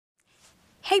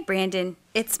Hey Brandon,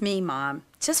 it's me, Mom.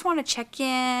 Just want to check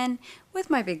in with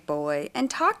my big boy and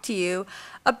talk to you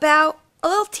about a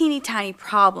little teeny tiny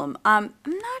problem. I'm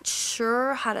not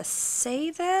sure how to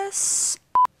say this.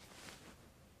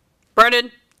 Brandon,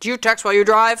 do you text while you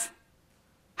drive?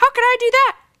 How can I do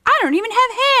that? I don't even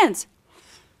have hands.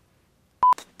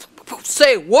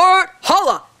 Say what?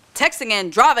 Holla! Texting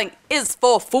and driving is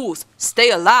for fools.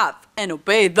 Stay alive and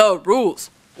obey the rules.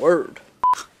 Word.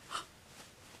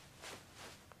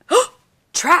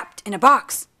 Trapped in a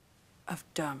box of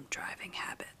dumb driving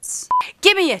habits.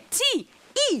 Give me a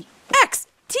T-E-X-T.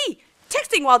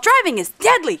 Texting while driving is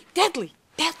deadly, deadly,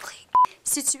 deadly.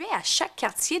 Situé à chaque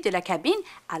quartier de la cabine,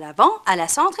 à l'avant, à la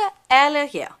centre, et à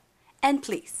l'arrière. And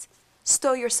please,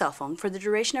 stow your cell phone for the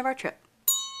duration of our trip.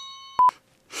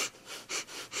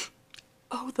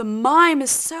 Oh, the mime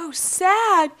is so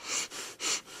sad.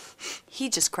 He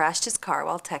just crashed his car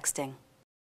while texting.